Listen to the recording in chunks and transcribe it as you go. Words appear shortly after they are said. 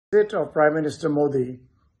Visit of Prime Minister Modi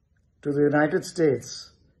to the United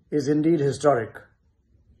States is indeed historic.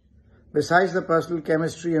 Besides the personal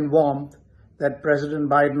chemistry and warmth that President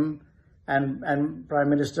Biden and Prime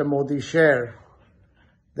Minister Modi share,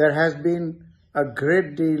 there has been a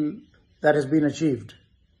great deal that has been achieved.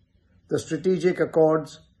 The strategic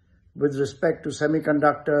accords with respect to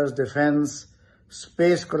semiconductors, defense,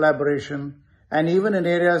 space collaboration, and even in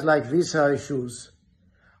areas like visa issues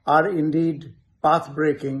are indeed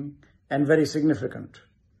path-breaking and very significant.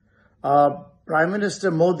 Prime Minister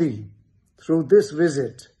Modi, through this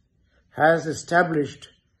visit, has established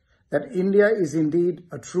that India is indeed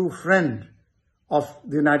a true friend of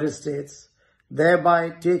the United States, thereby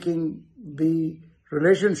taking the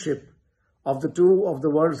relationship of the two of the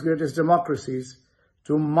world's greatest democracies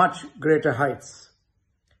to much greater heights.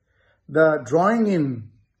 The drawing in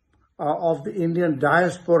of the Indian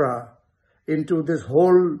diaspora into this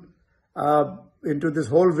whole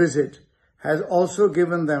visit has also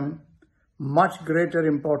given them much greater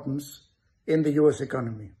importance in the US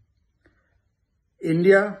economy.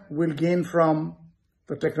 India will gain from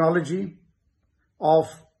the technology of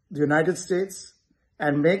the United States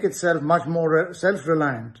and make itself much more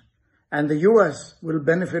self-reliant, and the US will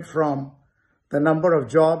benefit from the number of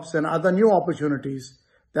jobs and other new opportunities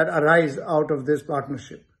that arise out of this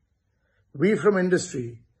partnership. We from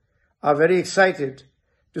industry are very excited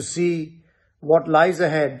to see what lies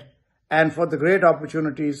ahead and for the great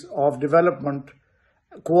opportunities of development,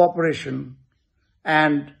 cooperation,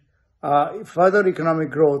 and further economic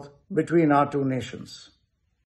growth between our two nations.